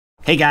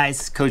Hey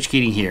guys, Coach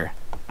Keating here.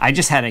 I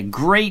just had a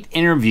great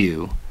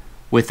interview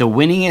with the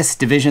winningest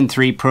Division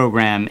III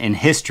program in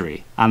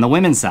history on the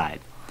women's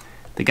side.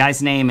 The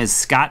guy's name is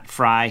Scott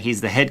Frey.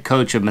 He's the head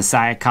coach of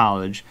Messiah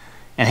College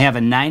and have a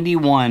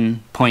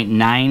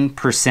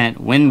 91.9%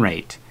 win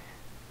rate,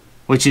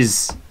 which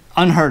is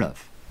unheard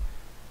of.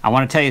 I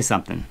want to tell you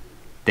something.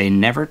 They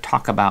never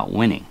talk about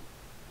winning.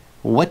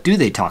 What do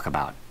they talk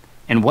about?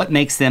 And what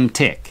makes them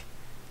tick?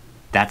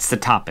 That's the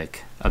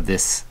topic of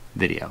this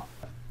video.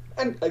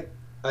 And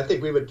I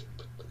think we would,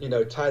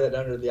 tie that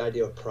under the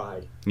idea of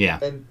pride. Yeah.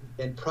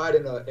 And pride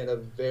in a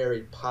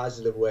very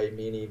positive way,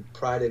 meaning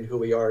pride in who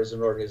we are as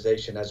an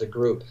organization, as a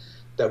group,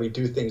 that we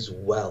do things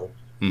well.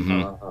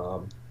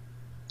 Mm-hmm.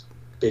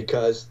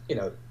 Because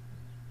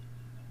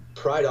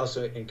pride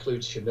also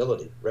includes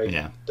humility, right?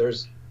 Yeah.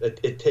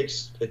 It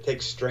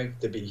takes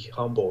strength to be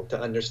humble,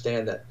 to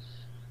understand that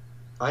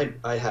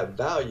I have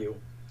value,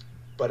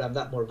 but I'm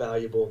not more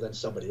valuable than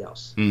somebody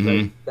else. Mm-hmm.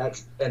 Right?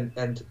 That's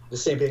and the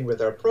same thing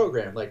with our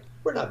program. Like,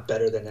 we're not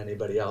better than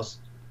anybody else,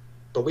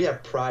 but we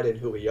have pride in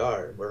who we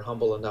are, and we're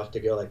humble enough to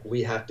go, like,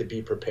 we have to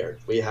be prepared.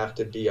 We have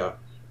to be at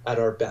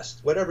our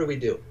best. Whatever we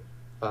do,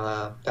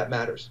 that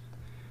matters.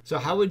 So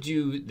how would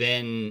you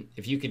then,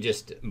 if you could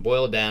just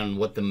boil down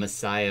what the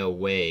Messiah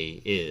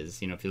way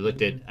is, if you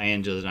looked at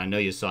Angela's, and I know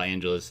you saw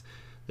Angela's,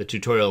 the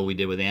tutorial we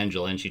did with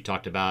Angela, and she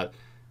talked about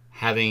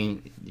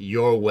having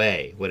your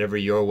way, whatever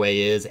your way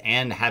is,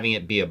 and having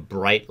it be a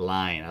bright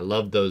line. I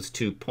love those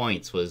 2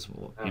 points, was,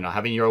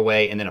 having your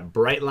way and then a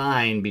bright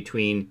line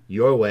between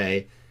your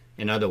way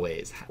and other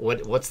ways.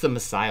 What's the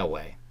Messiah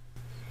way?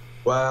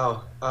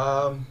 Wow.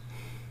 I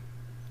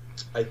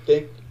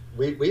think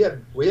we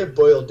have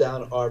boiled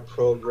down our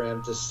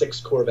program to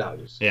 6 core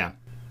values. Yeah.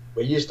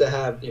 We used to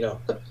have,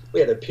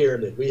 we had a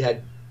pyramid. We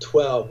had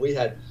 12. We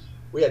had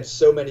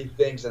so many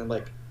things, and I'm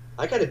like,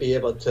 I got to be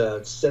able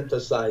to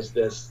synthesize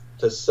this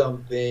to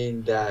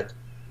something that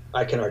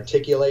I can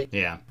articulate.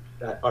 Yeah.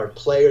 That our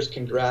players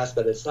can grasp,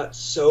 that it's not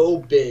so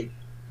big.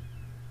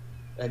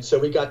 And so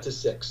we got to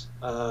 6.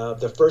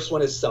 The first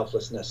one is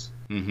selflessness.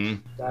 Mm-hmm.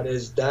 That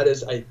is,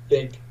 I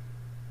think,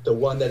 the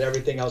one that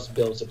everything else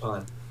builds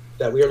upon.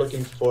 That we are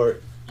looking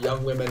for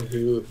young women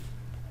who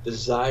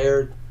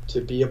desire to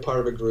be a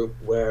part of a group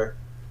where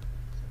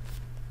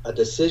a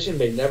decision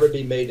may never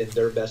be made in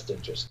their best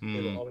interest.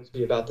 It will always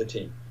be about the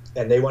team.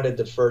 And they want to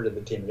defer to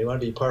the team. They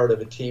want to be part of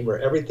a team where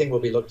everything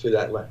will be looked through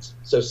that lens.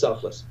 So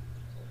selfless.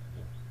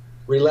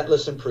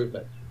 Relentless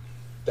improvement.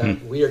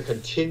 That we are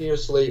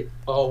continuously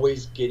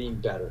always getting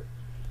better.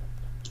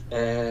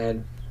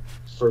 And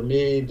for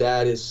me,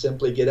 that is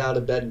simply get out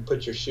of bed and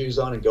put your shoes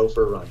on and go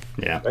for a run.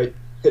 Yeah. Right?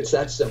 It's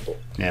that simple.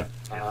 Yeah.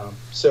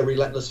 So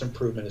relentless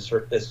improvement is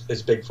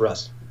big for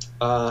us.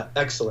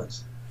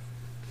 Excellence.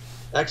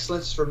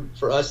 Excellence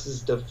for us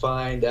is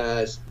defined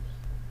as,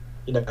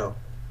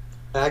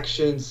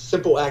 actions,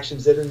 simple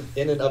actions in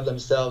and of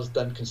themselves,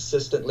 done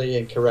consistently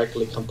and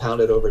correctly,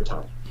 compounded over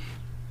time.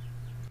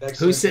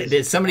 Who said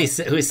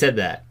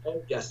that?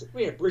 Oh, yes,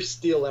 we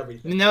steal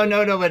everything.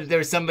 No, but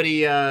there's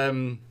somebody.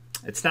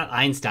 It's not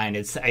Einstein.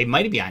 It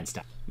might be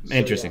Einstein.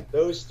 Interesting. So,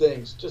 yeah, those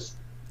things just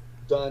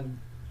done,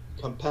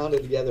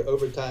 compounded together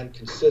over time,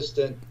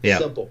 consistent,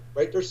 simple.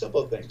 Right? They're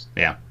simple things.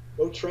 Yeah.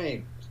 Go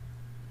train,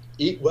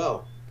 eat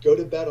well, go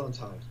to bed on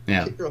time,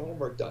 get your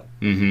homework done.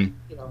 Mm-hmm.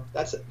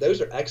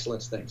 Those are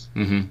excellence things.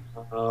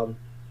 Mm-hmm.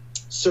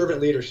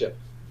 Servant leadership.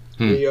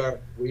 We are.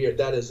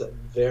 That is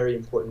very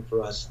important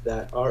for us.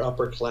 That our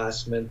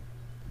upperclassmen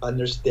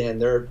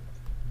understand their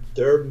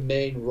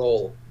main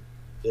role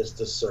is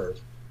to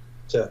serve,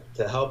 to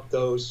help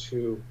those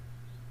who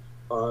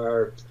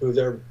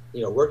they're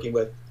working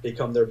with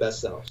become their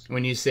best selves.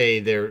 When you say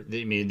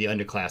you mean the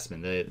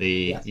underclassmen,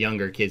 the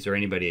younger kids, or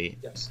anybody?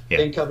 Yes. Yeah.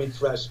 Incoming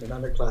freshmen,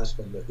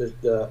 underclassmen.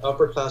 The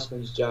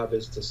upperclassmen's job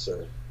is to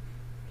serve.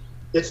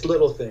 It's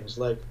little things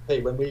like,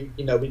 hey, when we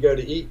go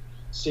to eat,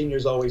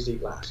 seniors always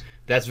eat last.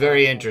 That's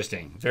very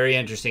interesting. Very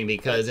interesting,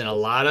 because in a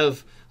lot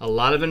of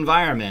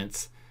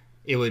environments,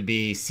 it would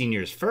be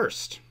seniors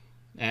first,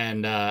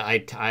 and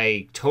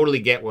I totally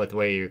get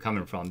where you're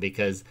coming from,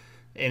 because.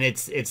 And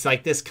it's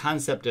like this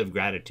concept of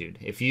gratitude.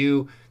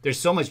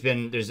 There's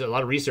a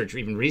lot of research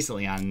even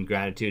recently on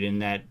gratitude, in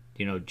that,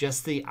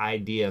 just the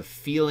idea of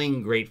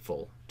feeling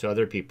grateful to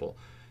other people.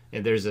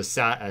 And there's a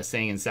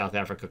saying in South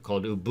Africa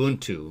called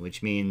Ubuntu,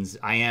 which means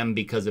I am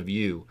because of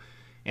you.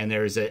 And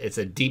it's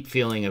a deep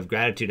feeling of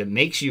gratitude. It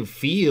makes you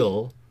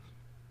feel,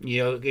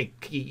 you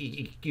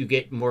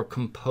get more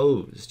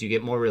composed, you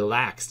get more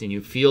relaxed, and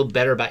you feel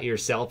better about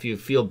yourself. You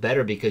feel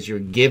better because you're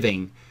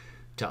giving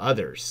to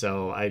others.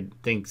 So I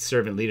think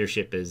servant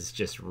leadership is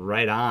just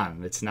right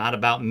on. It's not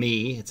about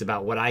me. It's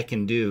about what I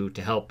can do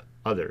to help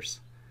others.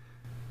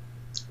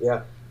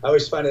 Yeah. I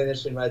always find it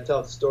interesting when I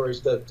tell stories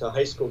to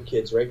high school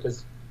kids, right?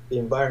 Because the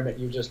environment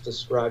you just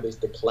described is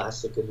the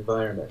classic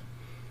environment.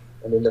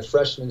 I mean, the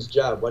freshman's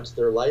job, what's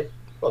their life?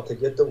 Well, to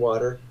get the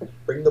water,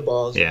 bring the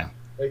balls. Yeah.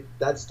 Right?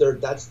 That's their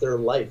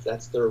life.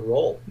 That's their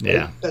role. Right?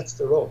 Yeah. That's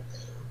their role.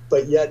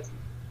 But yet,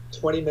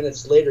 20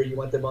 minutes later, you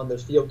want them on the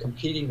field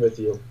competing with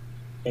you.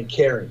 and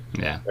caring.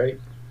 Yeah. Right?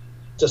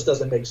 Just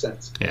doesn't make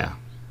sense. Yeah.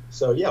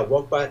 So yeah,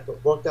 walk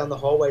down the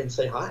hallway and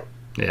say hi.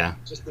 Yeah.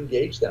 Just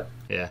engage them.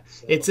 Yeah.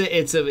 So,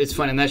 It's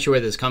fun. I'm not sure where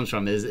this comes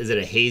from. Is it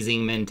a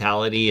hazing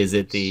mentality? Is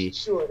it the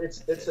sure,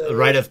 it's a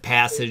rite of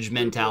passage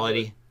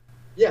mentality?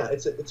 Yeah,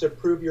 it's a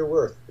prove your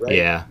worth, right?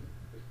 Yeah.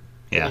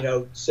 Yeah. You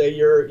know, say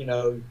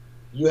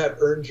you have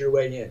earned your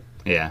way in.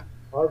 Yeah.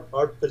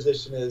 Our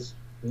position is,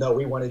 no,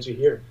 we wanted you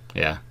here.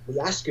 Yeah. We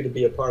asked you to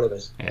be a part of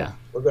this. Yeah.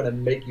 We're going to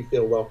make you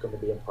feel welcome to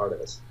be a part of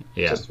this.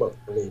 Yeah. Just what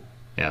we believe.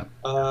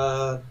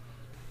 Yeah.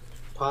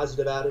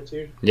 Positive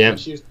attitude. Yeah. You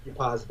choose to be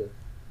positive.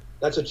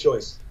 That's a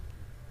choice.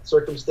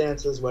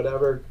 Circumstances,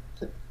 whatever,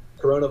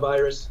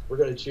 coronavirus, we're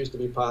going to choose to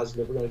be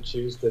positive. We're going to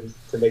choose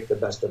to make the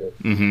best of it.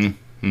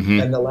 Mm-hmm. Mm-hmm.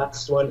 And the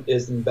last one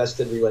is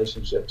invested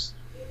relationships.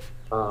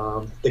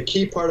 The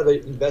key part of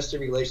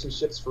invested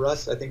relationships for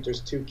us, I think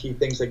there's two key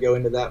things that go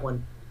into that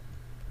one.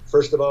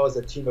 First of all, is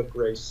a team of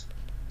grace.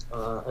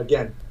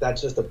 Again,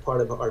 that's just a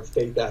part of our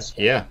faith aspect.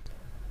 Yeah.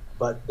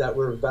 But that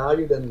we're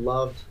valued and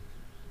loved,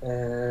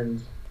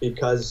 and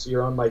because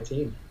you're on my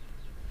team.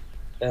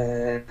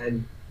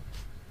 And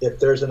if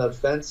there's an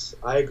offense,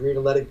 I agree to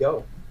let it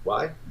go.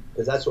 Why?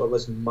 Because that's what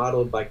was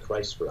modeled by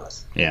Christ for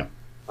us. Yeah.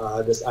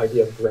 This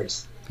idea of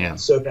grace. Yeah.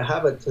 So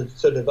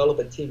to develop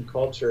a team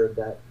culture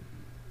that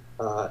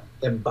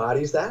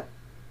embodies that,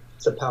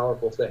 it's a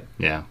powerful thing.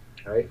 Yeah.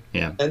 Right?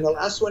 Yeah. And the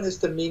last one is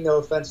to mean no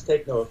offense,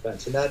 take no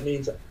offense. And that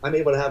means I'm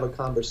able to have a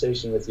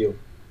conversation with you.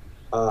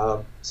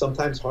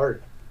 Sometimes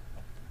hard,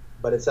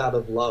 but it's out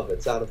of love.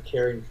 It's out of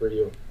caring for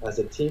you as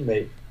a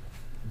teammate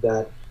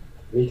that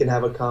we can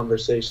have a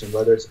conversation,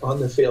 whether it's on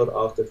the field,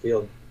 off the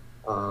field.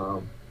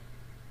 And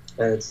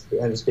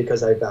it's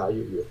because I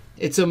value you.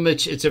 It's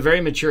a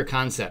very mature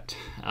concept.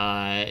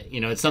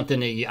 It's something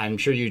that I'm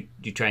sure you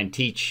try and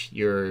teach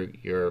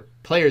your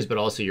players, but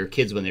also your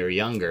kids when they were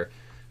younger.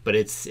 But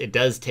it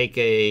does take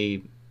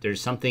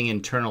there's something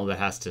internal that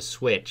has to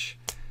switch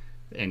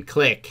and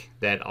click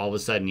that all of a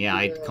sudden,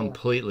 I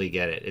completely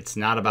get it. It's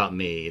not about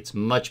me. It's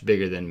much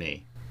bigger than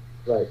me.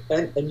 Right.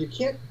 And you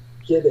can't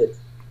get it.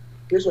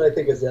 Here's what I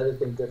think is the other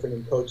thing different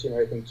in coaching,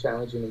 or I think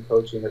challenging in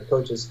coaching, or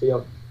coaches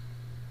feel.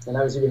 And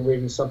I was even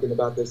reading something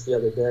about this the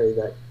other day,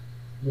 that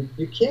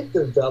you can't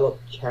develop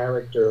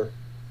character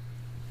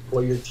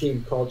or your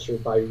team culture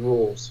by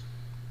rules.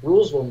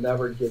 Rules will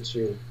never get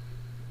you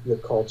your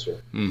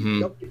culture. Mm-hmm.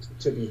 They'll get you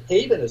to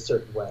behave in a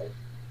certain way,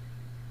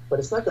 but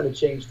it's not going to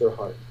change their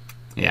heart.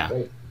 Yeah.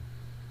 Right?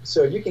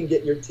 So you can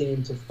get your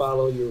team to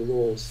follow your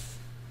rules,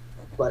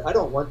 but I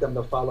don't want them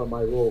to follow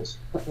my rules.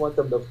 I want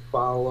them to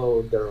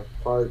follow their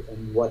heart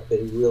and what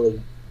they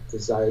really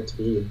desire to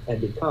be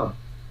and become.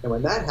 And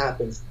when that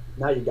happens,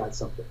 now you got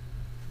something,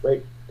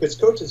 right? Because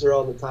coaches are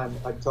all the time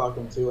I'm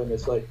talking to, and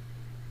it's like,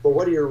 well,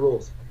 what are your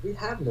rules? We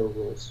have no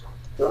rules.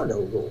 There are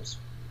no rules.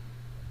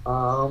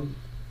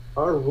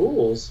 Our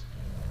rules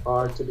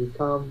are to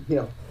become,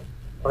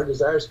 our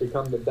desires to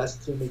become the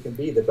best team we can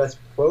be, the best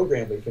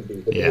program we can be,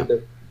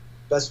 the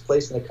best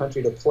place in the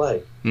country to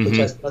play, which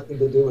has nothing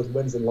to do with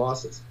wins and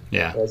losses.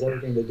 Yeah. It has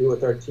everything to do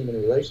with our team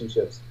and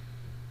relationships.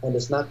 And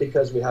it's not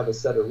because we have a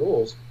set of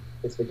rules.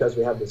 It's because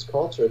we have this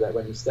culture that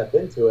when you step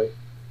into it,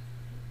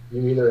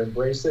 you either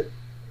embrace it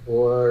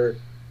or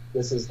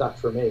this is not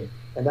for me.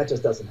 And that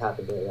just doesn't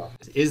happen very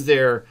often. Is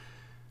there,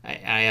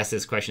 I asked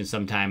this question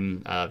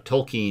sometime,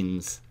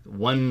 Tolkien's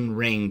one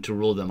ring to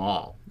rule them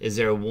all. Is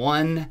there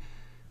one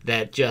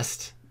that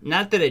just,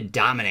 not that it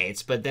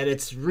dominates, but that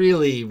it's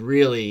really,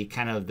 really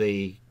kind of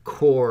the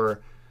core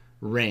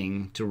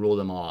ring to rule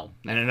them all?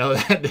 And I know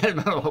that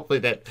hopefully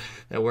that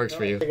works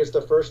for you. I think it's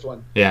the first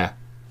one. Yeah.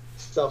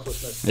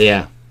 Selflessness.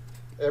 Yeah.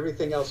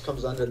 Everything else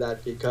comes under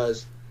that,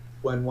 because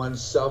when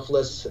one's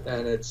selfless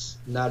and it's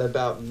not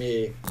about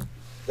me,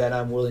 then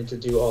I'm willing to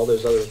do all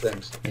those other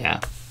things.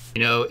 Yeah.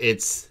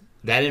 It's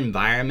that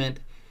environment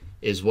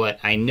is what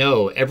I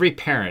know every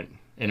parent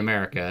in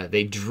America,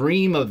 they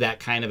dream of that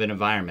kind of an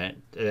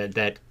environment,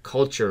 that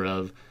culture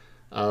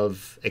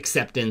of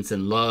acceptance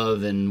and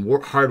love and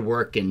hard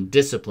work and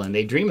discipline.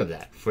 They dream of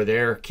that for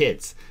their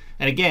kids.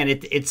 And again,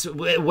 it's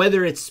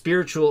whether it's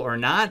spiritual or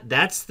not,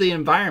 that's the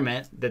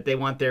environment that they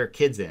want their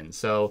kids in.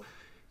 So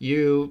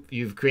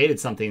you've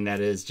created something that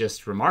is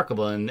just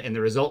remarkable, and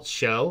the results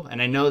show.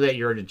 And I know that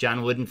you're a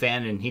John Wooden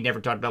fan, and he never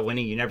talked about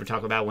winning. You never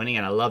talk about winning,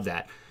 and I love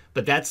that.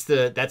 But that's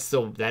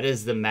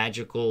the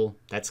magic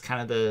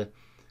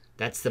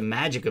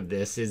of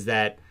this, is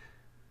that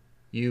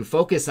you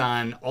focus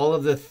on all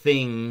of the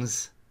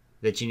things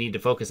that you need to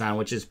focus on,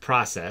 which is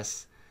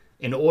process,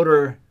 in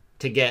order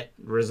to get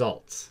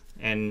results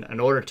and in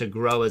order to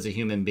grow as a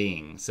human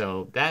being.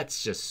 So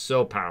that's just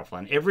so powerful.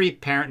 And every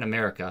parent in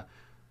America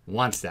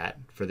wants that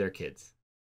for their kids.